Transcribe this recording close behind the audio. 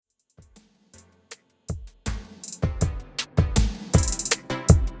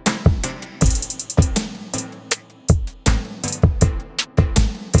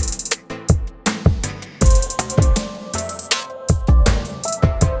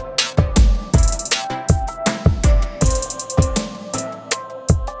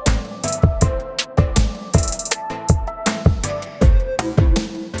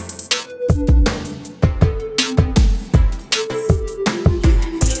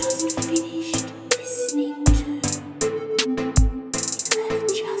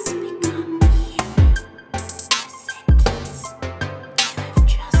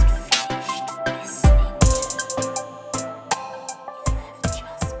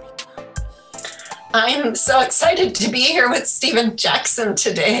I'm so excited to be here with Stephen Jackson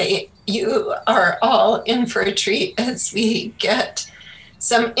today. You are all in for a treat as we get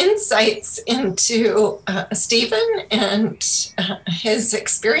some insights into Stephen and his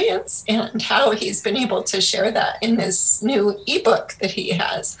experience and how he's been able to share that in this new ebook that he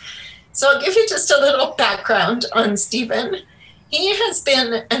has. So I'll give you just a little background on Stephen. He has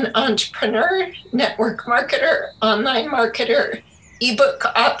been an entrepreneur, network marketer, online marketer, ebook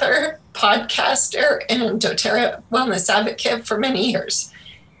author, podcaster, and doTERRA wellness advocate for many years.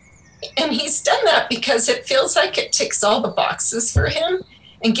 And he's done that because it feels like it ticks all the boxes for him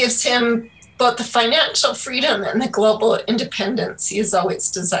and gives him both the financial freedom and the global independence he has always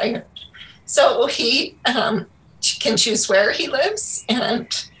desired. So he can choose where he lives and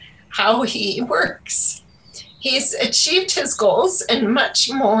how he works. He's achieved his goals and much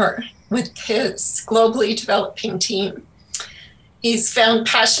more with his globally developing team. He's found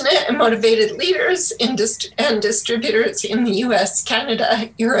passionate and motivated leaders and distributors in the US, Canada,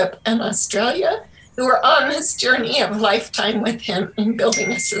 Europe, and Australia who are on this journey of a lifetime with him in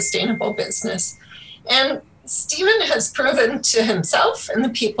building a sustainable business. And Stephen has proven to himself and the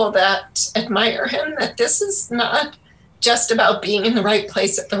people that admire him that this is not just about being in the right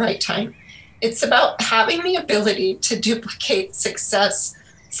place at the right time. It's about having the ability to duplicate success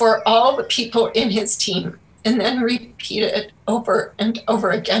for all the people in his team and then repeat it over and over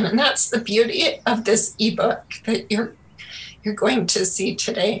again. And that's the beauty of this ebook that you're going to see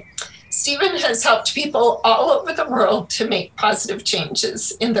today. Stephen has helped people all over the world to make positive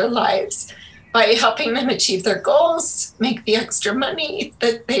changes in their lives by helping them achieve their goals, make the extra money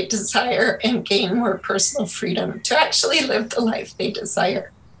that they desire, and gain more personal freedom to actually live the life they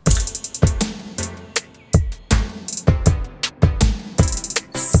desire.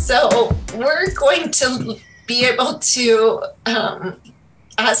 So we're going to be able to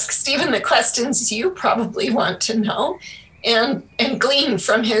ask Stephen the questions you probably want to know and glean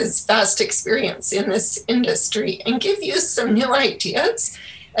from his vast experience in this industry and give you some new ideas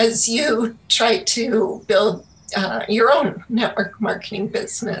as you try to build your own network marketing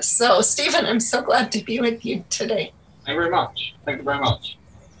business. So Stephen, I'm so glad to be with you today. Thank you very much. Thank you very much.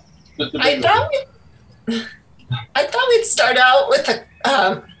 I thought we'd start out with a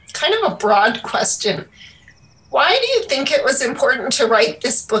kind of a broad question. Why do you think it was important to write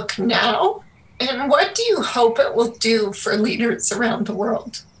this book now? And what do you hope it will do for leaders around the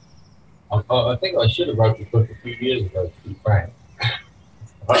world? I think I should have wrote this book a few years ago, to be frank.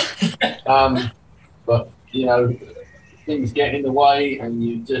 But, you know, things get in the way and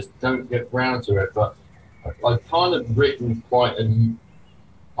you just don't get round to it. But I've kind of written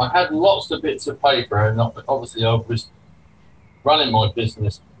I had lots of bits of paper, and obviously I was running my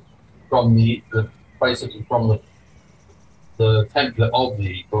business from basically from the template of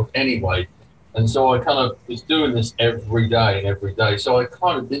the book anyway. And so I kind of was doing this every day. So I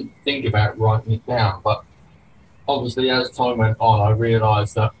kind of didn't think about writing it down. But obviously as time went on, I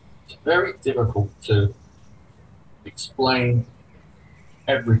realized that it's very difficult to explain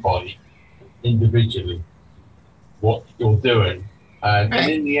everybody individually what you're doing. And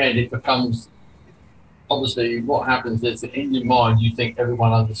in the end, it becomes, obviously what happens is that in your mind, you think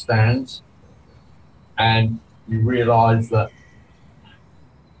everyone understands, and you realize that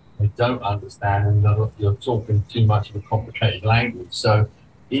they don't understand and you're talking too much of a complicated language. So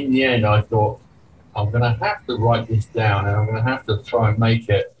in the end, I thought, I'm going to have to write this down and I'm going to have to try and make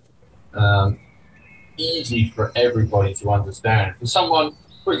it easy for everybody to understand.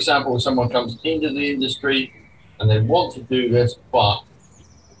 For example, if someone comes into the industry and they want to do this, but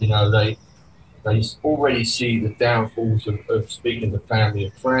you know, they already see the downfalls of speaking to family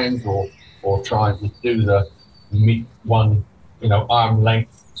and friends or trying to do the arm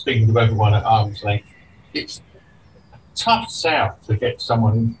length, speaking to everyone at arm's length. It's a tough sell to get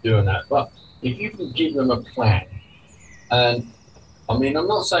someone doing that. But if you can give them a plan, and I mean, I'm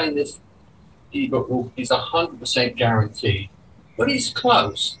not saying this ebook is 100% guaranteed, but it's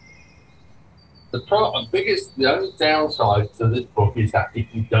close. The only downside to this book is that if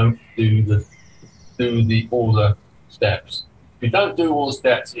you don't do all the steps, if you don't do all the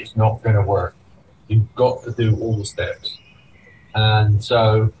steps, it's not going to work. You've got to do all the steps, and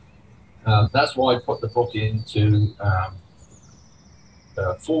so that's why I put the book into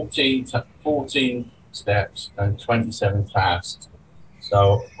 14 steps and 27 tasks.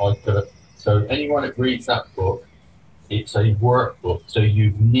 So anyone that reads that book, it's a workbook. So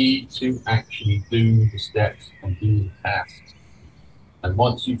you need to actually do the steps and do the tasks. And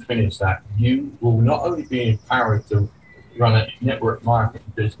once you finish that, you will not only be empowered to run a network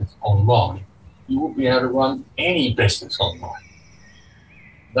marketing business online, you will be able to run any business online.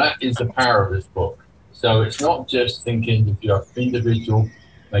 That is the power of this book. So it's not just thinking if you're an individual,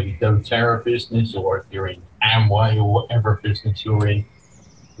 maybe doTERRA business, or if you're in Amway or whatever business you're in,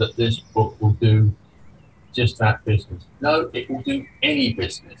 that this book will do just that business. No, it will do any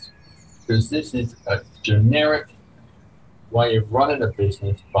business, because this is a generic way of running a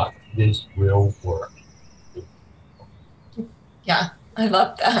business, but this will work. Yeah, I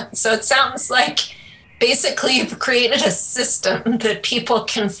love that. So it sounds like basically you've created a system that people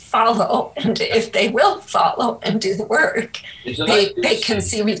can follow, and if they will follow and do the work, they can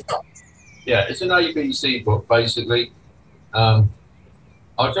see results. Yeah, it's an ABC book, basically.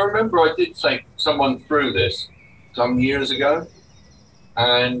 I don't remember, I did take someone through this some years ago,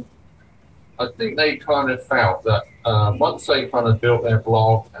 and I think they kind of felt that once they kind of built their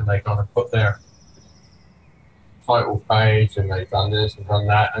blog and they kind of put their title page and they've done this and done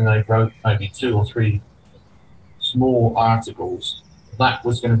that, and they wrote maybe 2 or 3 small articles, that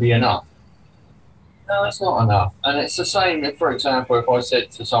was going to be enough. No, it's not enough. And it's the same if, for example, if I said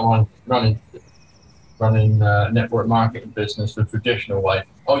to someone running network marketing business the traditional way,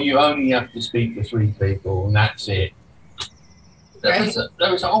 oh, you only have to speak to 3 people and that's it. That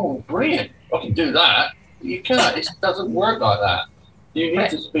was oh, brilliant, I can do that. You can't, it doesn't work like that. You need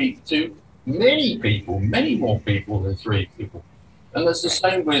to speak to many people, many more people than 3 people. And that's the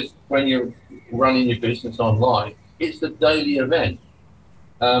same with when you're running your business online. It's the daily event.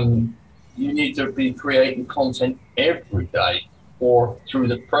 You need to be creating content every day, or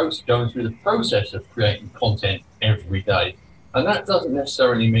going through the process of creating content every day. And that doesn't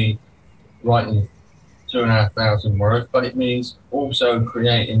necessarily mean writing 2,500 words, but it means also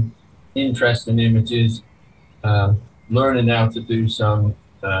creating interesting images, learning how to do some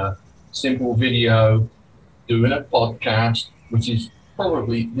simple video, doing a podcast, which is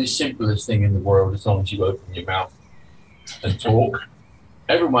probably the simplest thing in the world as long as you open your mouth and talk.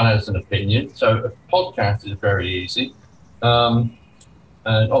 Everyone has an opinion, so a podcast is very easy. And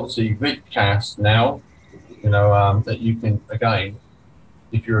obviously vidcast now, that you can, again,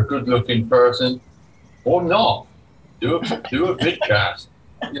 if you're a good looking person or not, do a vidcast.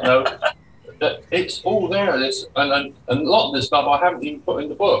 It's all there. And a lot of this stuff I haven't even put in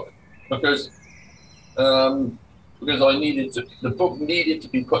the book because the book needed to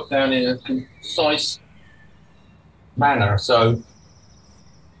be put down in a concise manner. So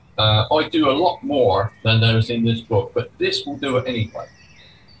I do a lot more than there's in this book, but this will do it anyway.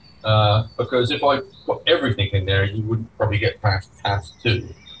 Because if I put everything in there, you wouldn't probably get past task 2.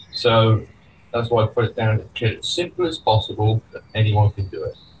 So that's why I put it down as simple as possible that anyone can do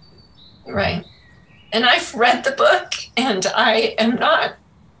it. Right. And I've read the book, and I am not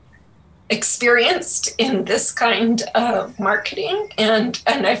experienced in this kind of marketing, and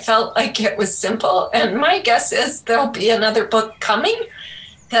I felt like it was simple. And my guess is there'll be another book coming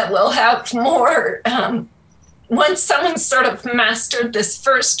that will have more. Once someone's sort of mastered this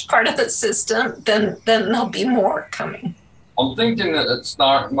first part of the system, then there'll be more coming. I'm thinking that at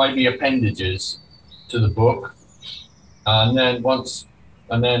start maybe appendages to the book, and then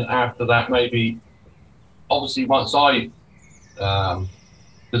after that maybe, obviously once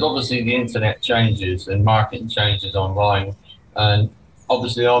because obviously the internet changes and marketing changes online, and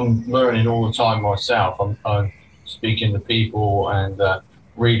obviously I'm learning all the time myself. I'm speaking to people and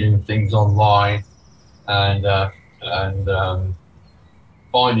reading things online and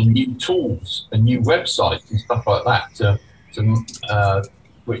finding new tools and new websites and stuff like that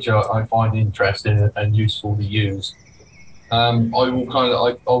which I find interesting and useful to use. I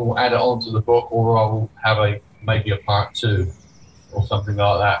will add it onto the book, or I will have maybe a part 2 or something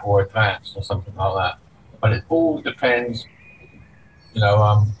like that, or advanced or something like that. But it all depends,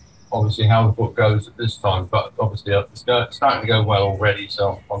 obviously how the book goes at this time. But obviously it's starting to go well already,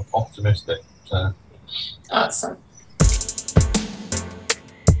 so I'm optimistic. So. Awesome.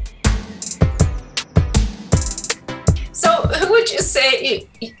 So who would you say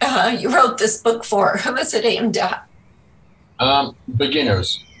you wrote this book for? Who is it aimed at?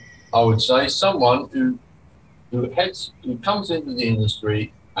 Beginners, I would say. Someone who comes into the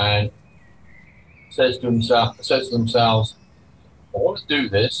industry and says to themselves, I want to do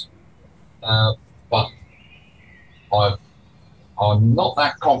this, but I'm not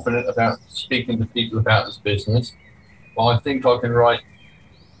that confident about speaking to people about this business, but I think I can write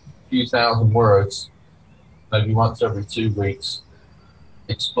a few thousand words, maybe once every 2 weeks,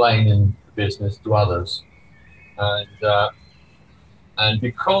 explaining the business to others. And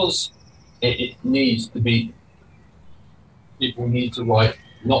because it needs to be, people need to write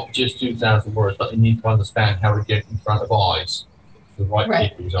not just 2,000 words, but they need to understand how to get in front of eyes, the right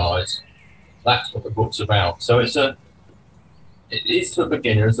people's eyes. That's what the book's about. So it's it is for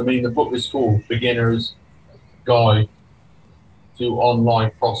beginners. I mean, the book is called Beginner's Guide to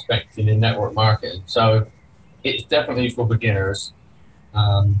Online Prospecting and Network Marketing. So it's definitely for beginners.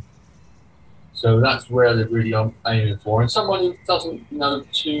 So that's where they're really aiming for. And someone who doesn't know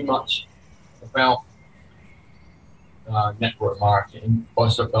too much about network marketing, or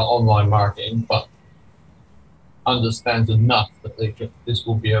online marketing, but understands enough that this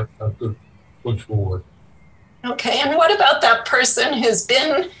will be a good push forward. Okay, and what about that person who's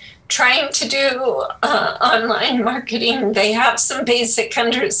been trying to do online marketing? They have some basic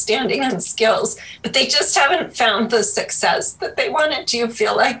understanding and skills, but they just haven't found the success that they wanted. Do you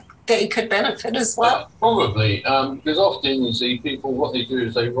feel like they could benefit as well? Probably, because often you see people, what they do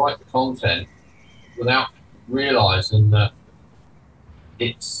is they write the content without realizing that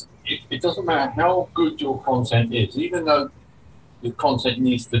it doesn't matter how good your content is, even though the content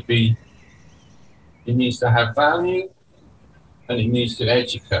needs to have value and it needs to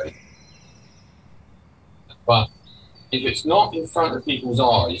educate. But if it's not in front of people's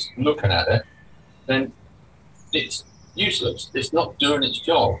eyes looking at it, then it's useless. It's not doing its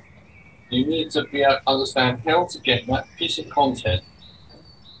job. You need to be able to understand how to get that piece of content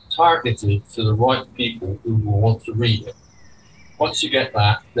targeted to the right people who will want to read it. Once you get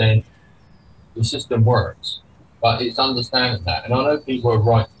that, then the system works. But it's understanding that. And I know people are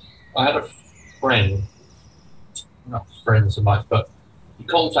right. I had a friend, not friend so much, but he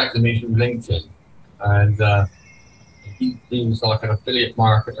contacted me through LinkedIn, and he was like an affiliate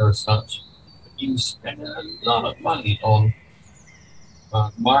marketer as such. He was spending a lot of money on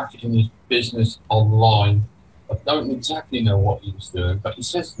marketing his business online. I don't exactly know what he was doing, but he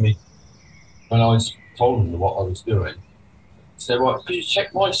says to me, when I told him what I was doing, he said, well, could you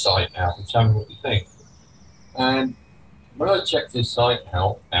check my site out and tell me what you think? And when I checked his site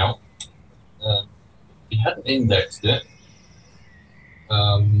out, he hadn't indexed it.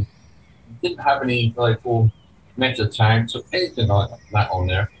 Didn't have any meta tags or anything like that on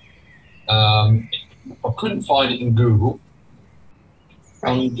there. I couldn't find it in Google.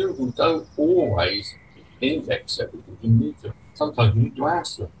 I mean, Google don't always index everything. Sometimes you need to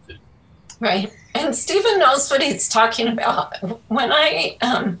ask them to. Right. And Stephen knows what he's talking about. When I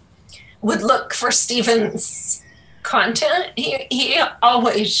would look for Stephen's content, he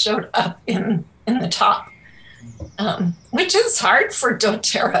always showed up in the top, which is hard for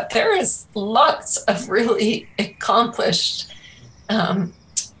doTERRA. There is lots of really accomplished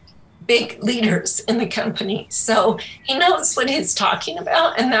big leaders in the company. So he knows what he's talking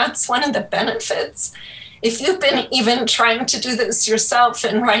about, and that's one of the benefits. If you've been even trying to do this yourself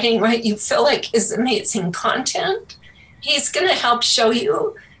and writing what you feel like is amazing content, he's going to help show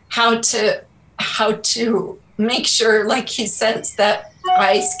you how to make sure, like he says, that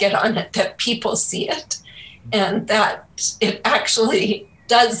eyes get on it, that people see it, and that it actually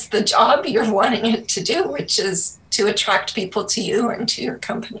does the job you're wanting it to do, which is to attract people to you and to your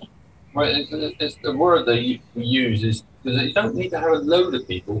company. Right, it's the word that we use is because you don't need to have a load of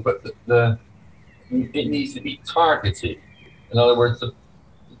people, but it needs to be targeted. In other words, the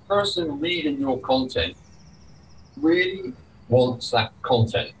person reading your content really wants that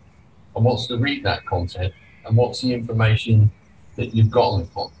content and wants to read that content and wants the information that you've got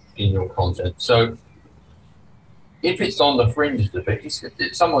in your content. So if it's on the fringes of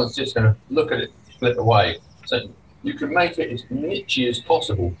it, someone's just going to look at it, flip away. So you can make it as niche as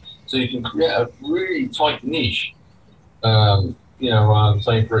possible. So you can create a really tight niche.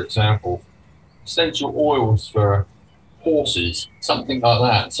 Say for example, essential oils for horses, something like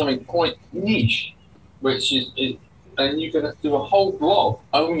that, something quite niche, which is and you can do a whole blog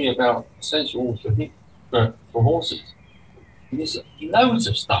only about essential oils for horses. And there's loads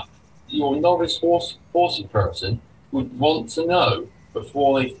of stuff your novice horsey person would want to know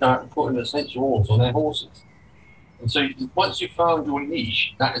before they start putting essential oils on their horses. And so once you've found your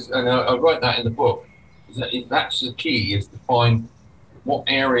niche, and I write that in the book, that's the key, is to find what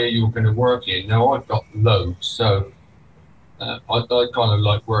area you're going to work in. Now, I've got loads, so I kind of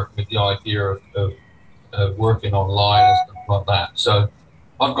like working with the idea of working online and stuff like that. So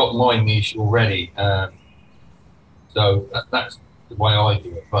I've got my niche already, so that's the way I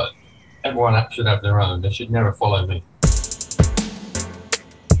do it. But everyone should have their own. They should never follow me.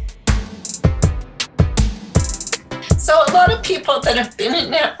 So a lot of people that have been in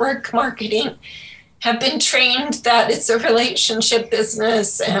network marketing have been trained that it's a relationship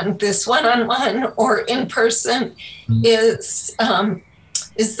business, and this one-on-one or in-person is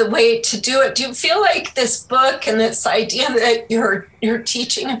the way to do it. Do you feel like this book and this idea that you're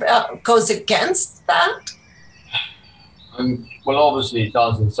teaching about goes against that? Well, obviously it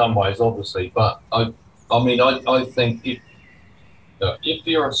does in some ways, obviously, but I think If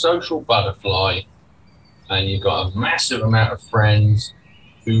you're a social butterfly and you've got a massive amount of friends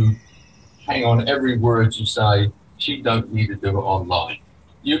who hang on every word you say, she don't need to do it online.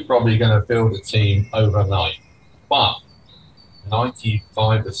 You're probably going to build a team overnight. But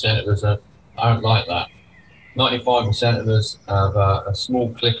 95% of us aren't like that. 95% of us have a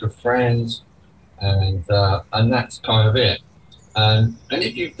small clique of friends, and that's kind of it. And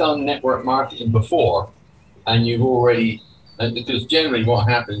if you've done network marketing before, and you've already, and because generally what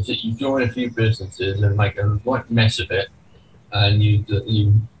happens is you join a few businesses and make a right mess of it, and you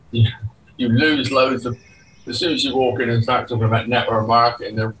lose loads of. As soon as you walk in and start talking about network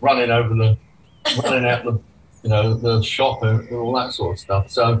marketing, they're running out the shop and all that sort of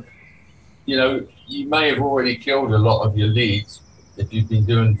stuff. So, you may have already killed a lot of your leads if you've been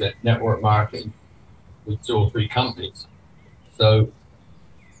doing the network marketing with 2 or 3 companies. So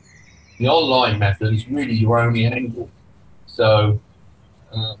the online method is really your only angle. So,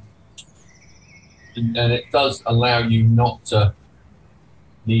 and it does allow you not to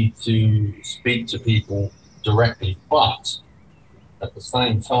need to speak to people directly, but at the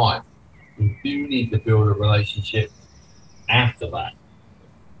same time, you do need to build a relationship after that.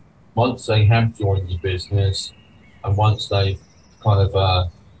 Once they have joined your business, and once they've kind of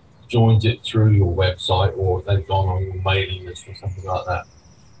joined it through your website, or they've gone on your mailing list or something like that,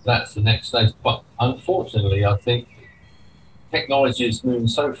 that's the next stage. But unfortunately, I think technology is moving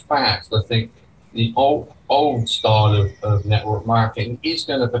so fast. I think the old style of network marketing is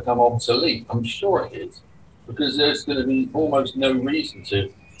going to become obsolete. I'm sure it is, because there's going to be almost no reason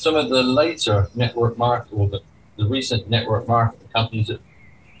to. Some of the later network marketing, or the recent network marketing companies that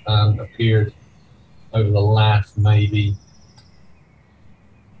appeared over the last maybe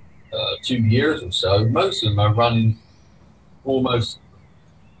 2 years or so, most of them are running almost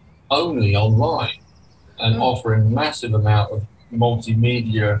only online and offering massive amount of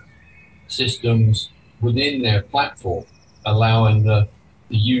multimedia systems within their platform, allowing the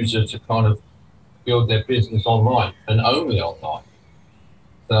user to kind of build their business online and only online.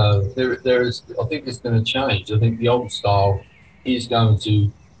 So there is, I think it's going to change. I think the old style is going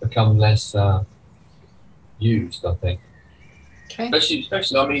to become less used, I think. Okay.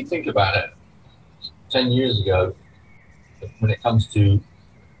 Especially, I mean, think about it. 10 years ago, when it comes to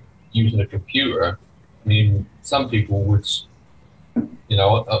using a computer, I mean, some people would,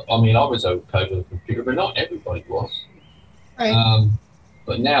 I mean, I was okay with a computer, but not everybody was. Right.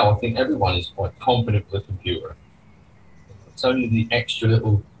 But now I think everyone is quite confident with a computer. It's only the extra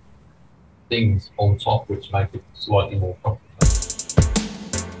little things on top which make it slightly more complicated.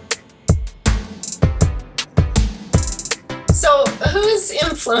 So, who's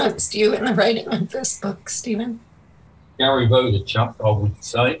influenced you in the writing of this book, Stephen? Gary Vaynerchuk, I would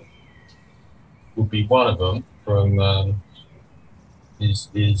say, would be one of them, from his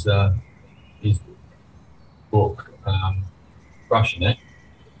book, Crushing It.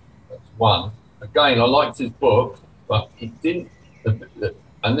 That's one. Again, I liked his book, but he didn't.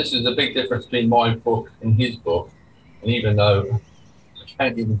 And this is a big difference between my book and his book. And even though I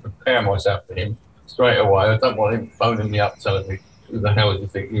can't even compare myself to him straight away, I don't want him phoning me up telling me, who the hell do you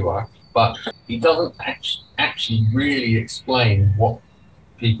think you are? But he doesn't actually really explain what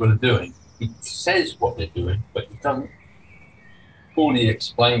people are doing. He says what they're doing, but he doesn't fully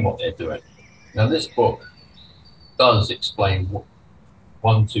explain what they're doing. Now, this book does explain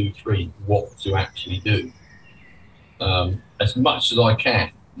 1, 2, 3, what to actually do, as much as I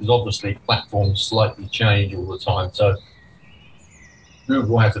can. Because obviously platforms slightly change all the time, so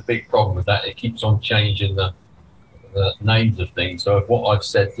Google has a big problem with that. It keeps on changing the names of things. So if what I've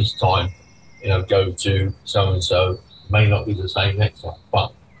said this time, go to so and so, may not be the same next time.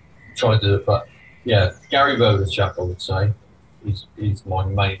 But try to do it. But yeah, Gary Vaynerchuk, I would say, is my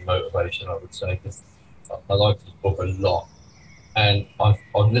main motivation. I would say, because I like his book a lot, and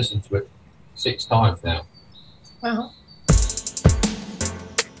I've listened to it 6 times now. Wow.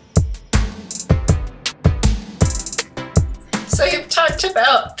 So you've talked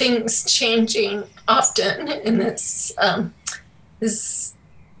about things changing often in this this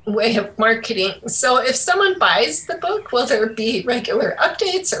way of marketing. So if someone buys the book, will there be regular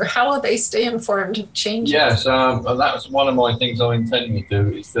updates, or how will they stay informed of changes? Yes, that's one of my things I'm intending to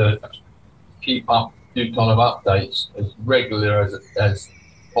do, is to keep up, do kind of updates as regular as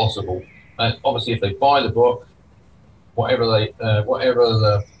possible. And obviously, if they buy the book, whatever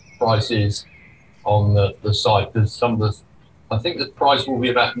the price is on the site, because I think the price will be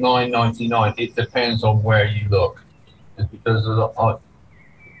about $9.99. It depends on where you look, because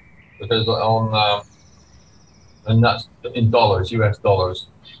and that's in dollars, US dollars.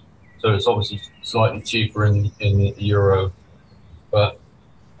 So it's obviously slightly cheaper in the euro But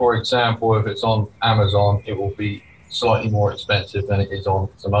for example, if it's on Amazon, it will be slightly more expensive than it is on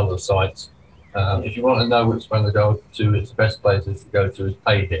some other sites. If you want to know which one to go to, it's the best places to go to is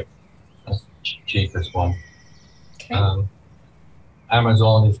PayHip. That's the cheapest one. Okay.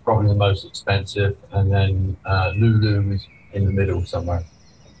 Amazon is probably the most expensive, and then Lulu is in the middle somewhere.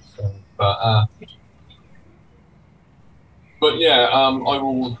 So, but yeah, I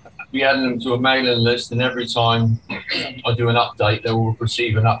will be adding them to a mailing list, and every time I do an update, they will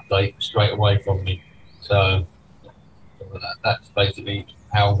receive an update straight away from me. So that's basically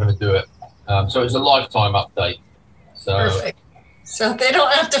how I'm going to do it. So it's a lifetime update. So perfect. So they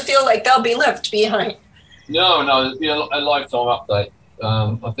don't have to feel like they'll be left behind. No, it'll be a lifetime update.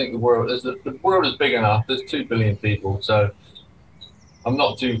 I think the world is big enough. There's 2 billion people, so I'm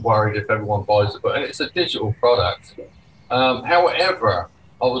not too worried if everyone buys it. But it's a digital product. However,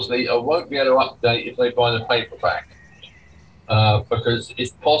 obviously, I won't be able to update if they buy the paperback because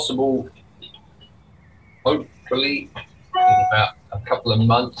it's possible. Hopefully, in about a couple of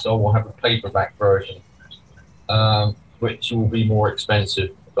months, I will have a paperback version, which will be more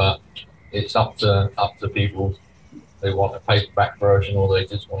expensive. But it's up to people. They want a paperback version, or they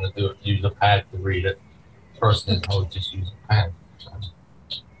just want to use a pad to read it. Personally, I would just use a pad.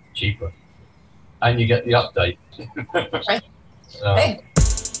 It's cheaper, and you get the update. Right. So, Hey.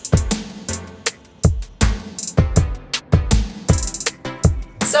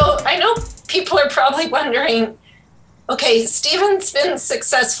 So I know people are probably wondering, okay, Stephen's been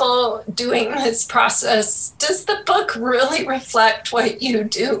successful doing this process. Does the book really reflect what you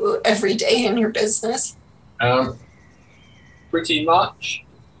do every day in your business? Pretty much.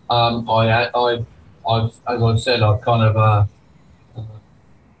 I've, as I've said, I've kind of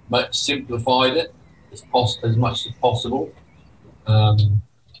much simplified it as much as possible,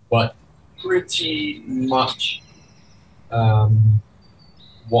 but pretty much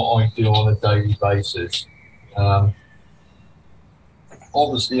what I do on a daily basis.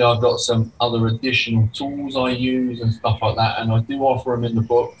 Obviously, I've got some other additional tools I use and stuff like that, and I do offer them in the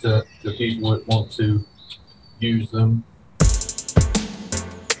book to people that want to use them.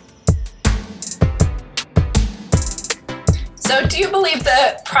 So do you believe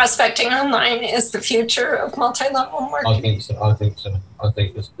that prospecting online is the future of multi-level marketing? I think so. I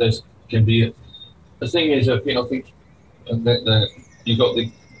think this can be. The thing is, I think that you've got the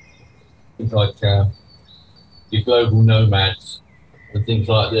things like your global nomads and things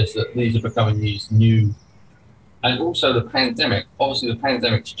like this. That these are becoming these new, and also the pandemic. Obviously, the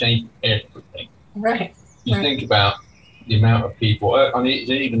pandemic's changed everything. Right. You right. think about the amount of people. I mean,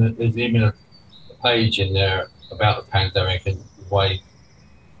 there's even a page in there about the pandemic and the way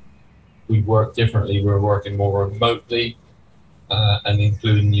we work differently. We're working more remotely, and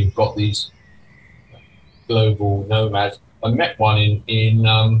including you've got these global nomads. I met one in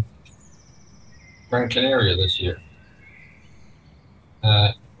Gran Canaria this year.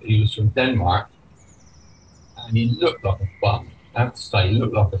 He was from Denmark, and he looked like a bum. I have to say, he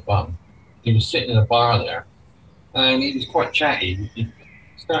looked like a bum. He was sitting in a bar there, and he was quite chatty. He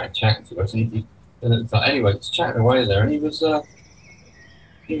started chatting to us, and anyway, it's chatting away there, and he was like,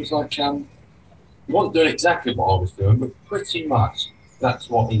 he wasn't doing exactly what I was doing, but pretty much that's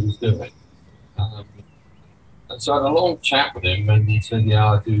what he was doing. And so I had a long chat with him, and he said,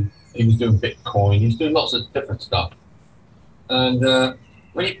 "Yeah, I do." He was doing Bitcoin. He was doing lots of different stuff. And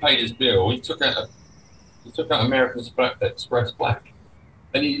when he paid his bill, he took out American Express Black,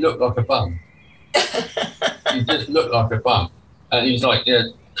 and he looked like a bum. He just looked like a bum, and he was like, yeah,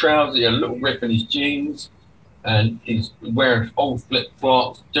 trousers, he had a little rip in his jeans, and he's wearing old flip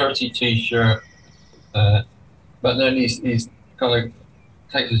flops, dirty t-shirt. But then he's kind of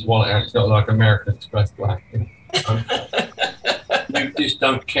takes his wallet out. It's got like American Express Black. You know? You just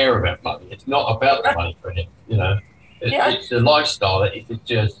don't care about money. It's not about the money for him. You know, it's a lifestyle that he could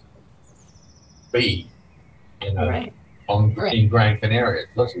just be. You know, in Gran Canaria.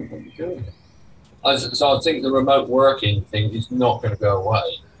 That's what he's doing. So I think the remote working thing is not going to go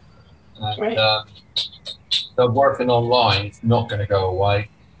away. And, so working online is not going to go away.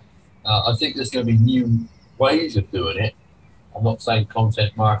 I think there's going to be new ways of doing it. I'm not saying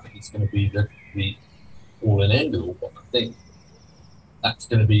content marketing is going to be the all and end all, but I think that's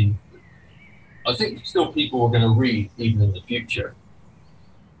going to be. I think still people are going to read even in the future,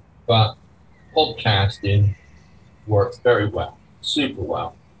 but podcasting works very well, super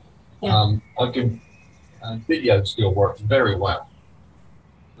well. Yeah. Video still works very well.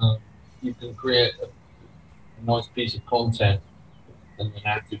 You can create a nice piece of content and then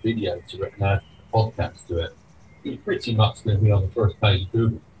add the video to it and add a podcast to it. It's pretty much going to be on the first page of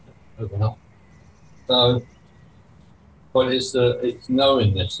Google overnight. So but it's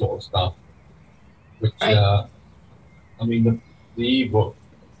knowing this sort of stuff, which Right. I mean the ebook,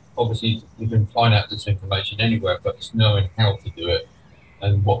 obviously you can find out this information anywhere, but it's knowing how to do it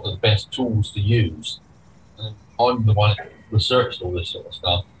and what are the best tools to use. And I'm the one that researched all this sort of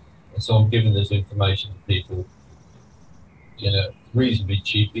stuff, and so I'm giving this information to people in a reasonably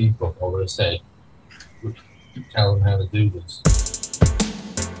cheap ebook, I would have said, which tell them how to do this.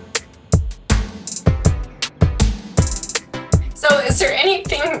 So, is there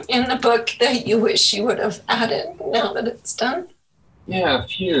anything in the book that you wish you would have added now that it's done? Yeah, a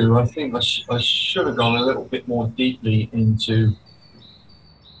few. I think I should have gone a little bit more deeply into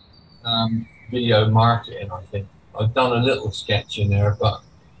video marketing. I think I've done a little sketch in there, but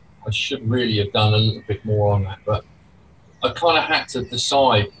I should really have done a little bit more on that. But I kind of had to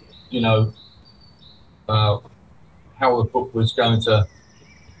decide, you know, how the book was going to,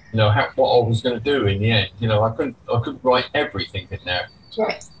 you know, what I was going to do in the end. You know, I couldn't write everything in there.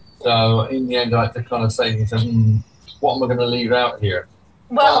 Right. So in the end, I had to kind of say to myself, what am I going to leave out here?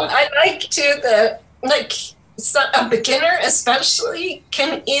 Well, I like too that, like, a beginner especially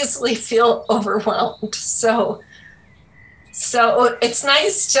can easily feel overwhelmed. So it's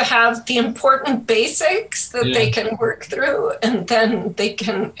nice to have the important basics that they can work through, and then they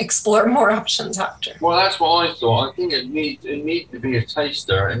can explore more options after. Well, that's what I thought. I think it needed to be a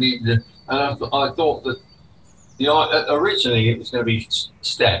taster. It needed, and I thought that, you know, originally it was going to be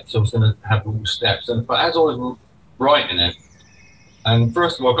steps. I was going to have all steps, but as I was writing it, and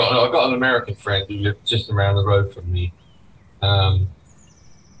first of all, I got an American friend who lived just around the road from me, and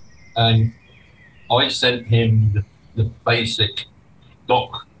I sent him the basic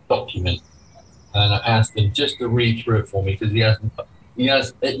document, and I asked him just to read through it for me because he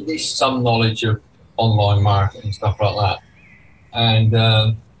has at least some knowledge of online marketing and stuff like that.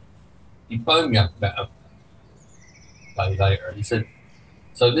 And he phoned me up about a day later. He said,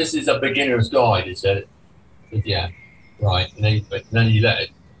 "So this is a beginner's guide." He said, "Yeah, right." And then he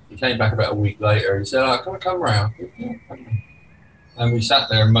came back about a week later. He said, "Oh, can I come round?" Yeah, come round. And we sat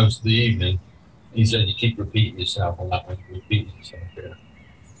there most of the evening. He said, "You keep repeating yourself on that one. You repeating yourself here.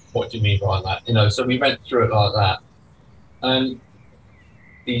 What do you mean by that?" You know, so we went through it like that. And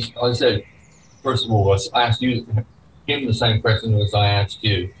I said, first of all, I asked him the same question as I asked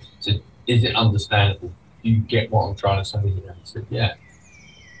you. I said, "Is it understandable? Do you get what I'm trying to say here?" He said, "Yeah."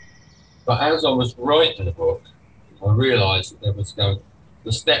 But as I was writing the book, I realized that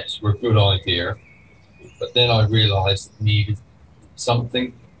the steps were a good idea, but then I realized it needed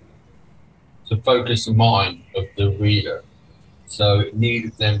something to focus the mind of the reader. So it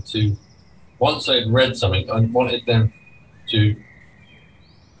needed them to, once they'd read something, I wanted them to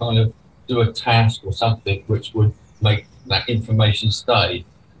kind of do a task or something which would make that information stay.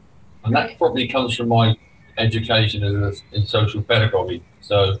 And that probably comes from my education in social pedagogy.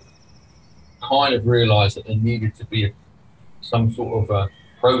 So kind of realized that there needed to be some sort of a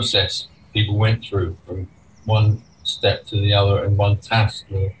process people went through from one step to the other and one task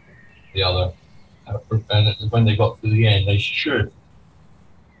to the other. And when they got to the end, they should,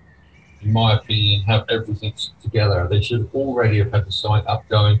 in my opinion, have everything together. They should already have had the site up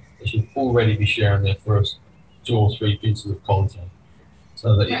going. They should already be sharing their first 2 or 3 pieces of content.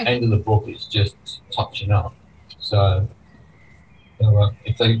 So that at the end of the book, it's just touching up. So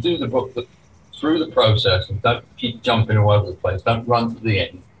if they do the book through the process and don't keep jumping all over the place, don't run to the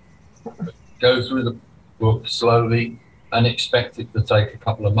end, go through the book slowly and expect it to take a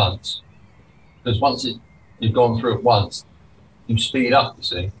couple of months. Because once you've gone through it once, you speed up, you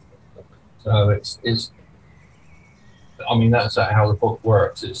see. So it's I mean, that's how the book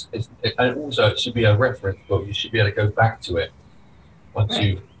works. And also it should be a reference book. You should be able to go back to it once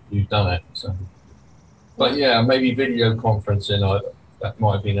you've done it. So, but yeah, maybe video conferencing. That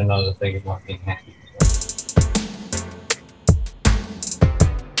might have been another thing that might have been happy.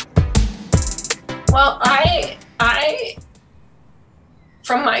 Well, I,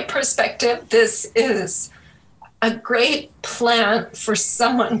 from my perspective, this is a great plan for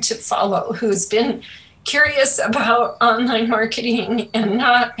someone to follow who's been curious about online marketing and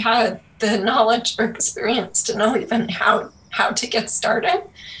not had the knowledge or experience to know even how to get started.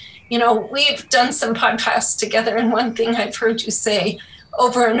 You know, we've done some podcasts together, and one thing I've heard you say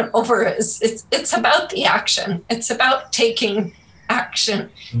over and over is it's about the action. It's about taking action.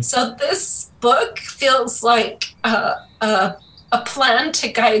 Mm-hmm. So this book feels like a plan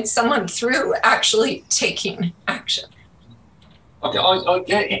to guide someone through actually taking action. Okay, I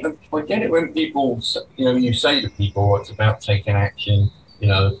get it. I get it when people, you know, you say to people it's about taking action, you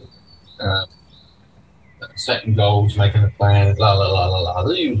know, setting goals, making a plan, la la la la la,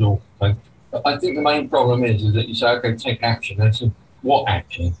 the usual thing. I think the main problem is that you say, okay, take action. And so, what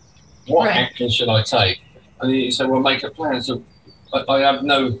action? What Right. action should I take? And then you say, well, make a plan. So I don't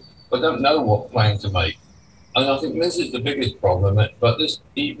know what plan to make. And I think this is the biggest problem. But this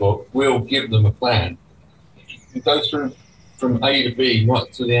ebook will give them a plan. You go through from A to B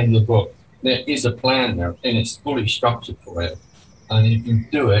right to the end of the book. There is a plan there, and it's fully structured for it. And if you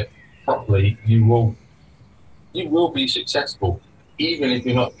do it properly, you will be successful. Even if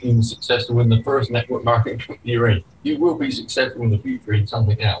you're not even successful in the first network marketing you're in, you will be successful in the future in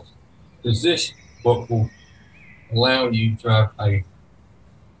something else. Because this book will allow you to have a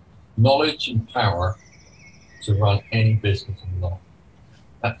knowledge and power to run any business in life.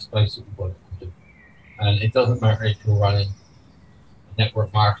 That's basically what it can do. And it doesn't matter if you're running a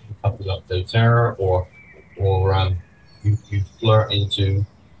network marketing company like doTERRA or you flirt into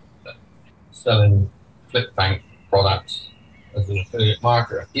selling ClickBank products as an affiliate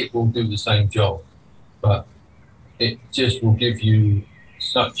marketer. It will do the same job, but it just will give you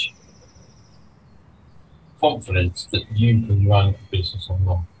such confidence that you can run a business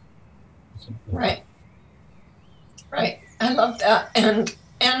online. Right. Right. I love that. And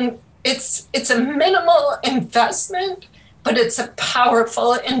it's a minimal investment, but it's a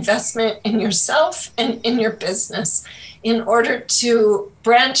powerful investment in yourself and in your business in order to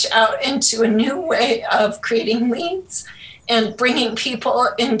branch out into a new way of creating leads and bringing people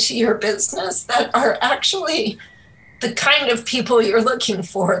into your business that are actually the kind of people you're looking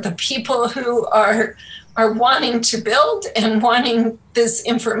for, the people who are wanting to build and wanting this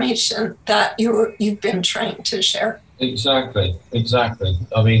information that you've been trying to share. Exactly.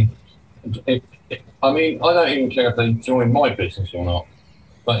 I mean, I don't even care if they join my business or not,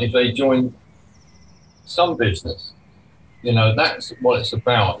 but if they join some business, that's what it's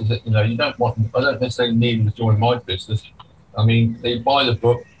about. Is that I don't necessarily need them to join my business. I mean, they buy the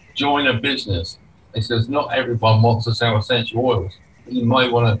book, join a business. It says not everyone wants to sell essential oils. You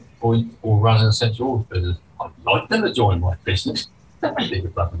might want to or run an essential oils business. I'd like them to join my business. They need to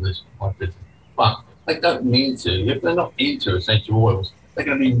run my business, but they don't need to. If they're not into essential oils, they're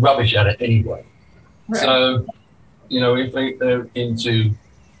going to be rubbish at it anyway. Right. So, if they're into,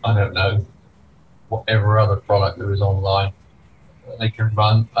 I don't know, whatever other product there is online, they can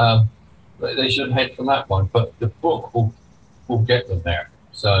run. They should head for that one. But the book will get them there.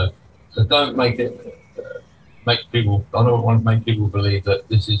 So don't make it. I don't want to make people believe that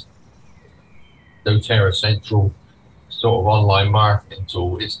this is doTERRA Central sort of online marketing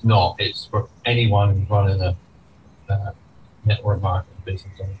tool. It's not. It's for anyone running a network marketing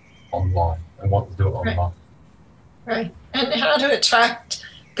business online and want to do it online. Right. And how to attract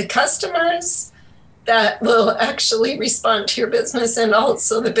the customers that will actually respond to your business, and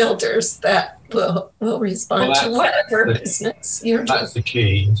also the builders that will respond to whatever business you're doing. That's the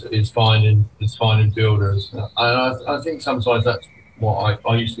key, is finding builders. And I think sometimes that's what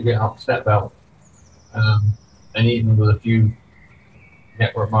I used to get upset about. And even with a few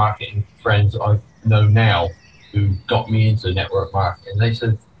network marketing friends I know now who got me into network marketing, they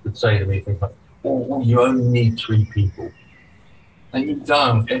would say to me things like, "Oh, you only need 3 people." And you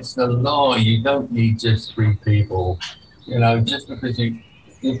don't. It's a lie. You don't need just 3 people. Just because if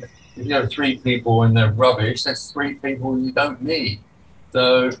you have 3 people and they're rubbish, that's 3 people you don't need.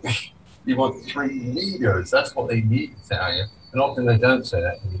 So you want 3 leaders. That's what they need to tell you. And often they don't say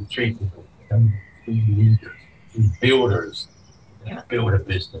that. You need 3 people. They don't need 3 leaders, 3 builders. Build a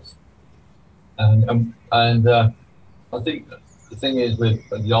business. And I think the thing is with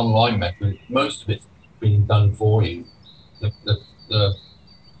the online method, most of it's being done for you.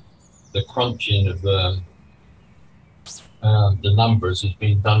 The crunching of the numbers is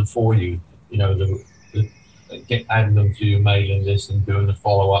being done for you. Adding them to your mailing list and doing the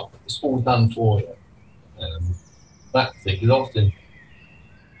follow up. It's all done for you. That thing, because often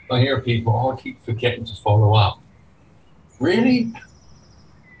I hear people, I keep forgetting to follow up. Really?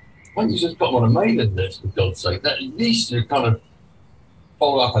 Why don't you just put them on a mailing list, for God's sake? At least you kind of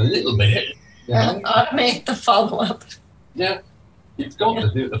follow up a little bit. Automate the follow up. Yeah. You've got to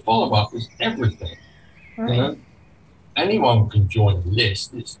do the follow-up is everything. Right. Anyone can join a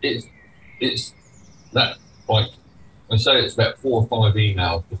list. It's that, like I say, it's about 4 or 5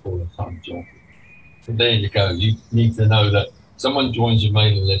 emails before the time to join. So there you go. You need to know that someone joins your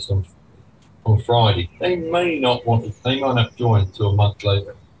mailing list on Friday. They may not join until a month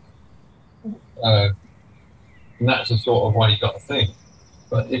later. And that's the sort of way you got to think.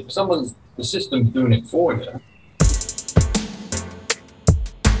 But if the system's doing it for you.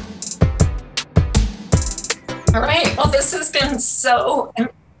 All right. Well, this has been so.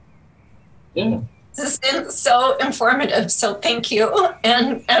 Yeah. This has been so informative, so thank you.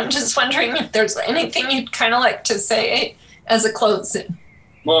 And I'm just wondering if there's anything you'd kind of like to say as a closing.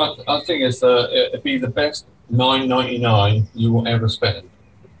 Well, I think it'd be the best $9.99 you will ever spend.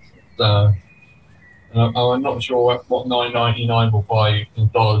 So, I'm not sure what $9.99 will buy in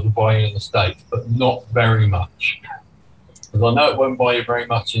dollars will buy in the States, but not very much. Because I know it won't buy you very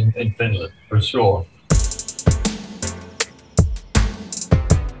much in Finland, for sure.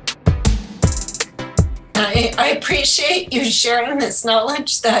 I appreciate you sharing this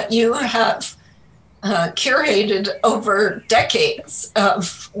knowledge that you have curated over decades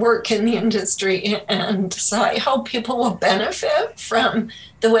of work in the industry. And so I hope people will benefit from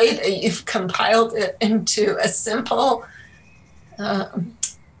the way that you've compiled it into a simple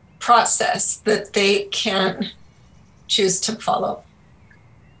process that they can choose to follow.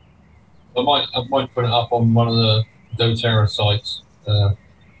 I might put it up on one of the doTERRA sites,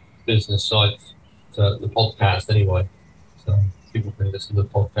 business sites, the podcast anyway. So people can listen to the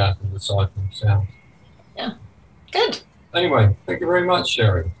podcast and decide for themselves. Yeah, good. Anyway, thank you very much,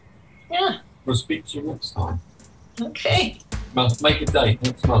 Sherry. Yeah. We'll speak to you next time. Okay. Make a date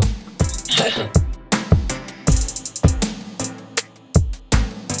next month.